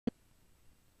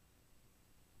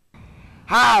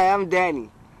Hi, I'm Danny.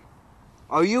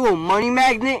 Are you a money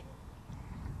magnet?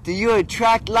 Do you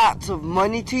attract lots of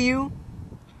money to you?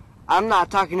 I'm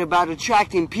not talking about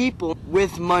attracting people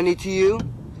with money to you.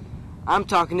 I'm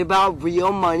talking about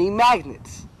real money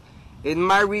magnets. In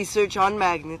my research on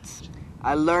magnets,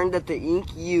 I learned that the ink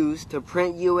used to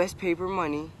print US paper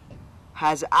money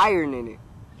has iron in it.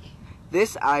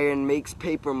 This iron makes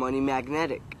paper money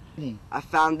magnetic. I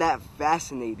found that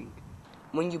fascinating.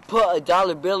 When you put a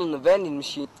dollar bill in the vending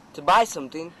machine to buy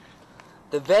something,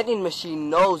 the vending machine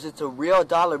knows it's a real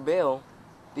dollar bill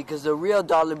because the real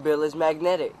dollar bill is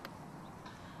magnetic.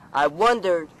 I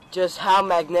wondered just how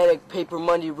magnetic paper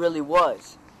money really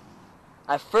was.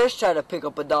 I first tried to pick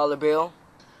up a dollar bill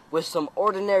with some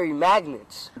ordinary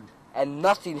magnets, and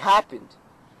nothing happened.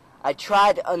 I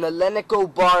tried an Alenico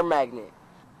bar magnet.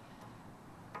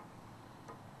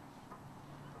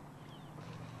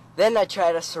 Then I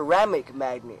tried a ceramic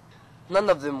magnet. None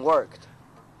of them worked.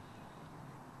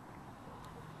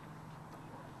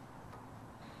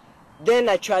 Then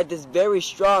I tried this very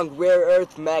strong rare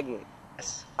earth magnet.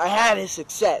 I had a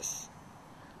success.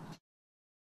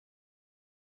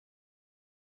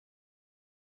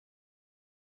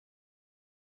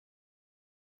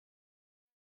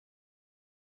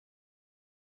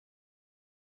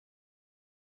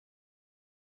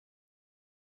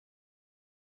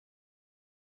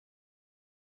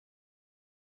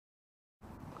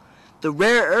 The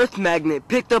rare earth magnet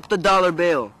picked up the dollar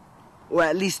bill, or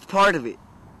at least part of it.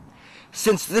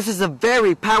 Since this is a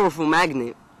very powerful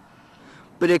magnet,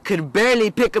 but it could barely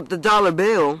pick up the dollar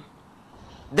bill,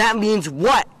 that means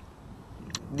what?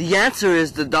 The answer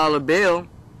is the dollar bill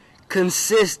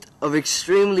consists of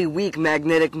extremely weak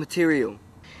magnetic material.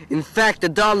 In fact, the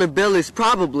dollar bill is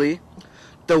probably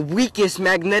the weakest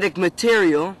magnetic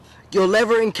material you'll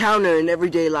ever encounter in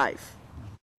everyday life.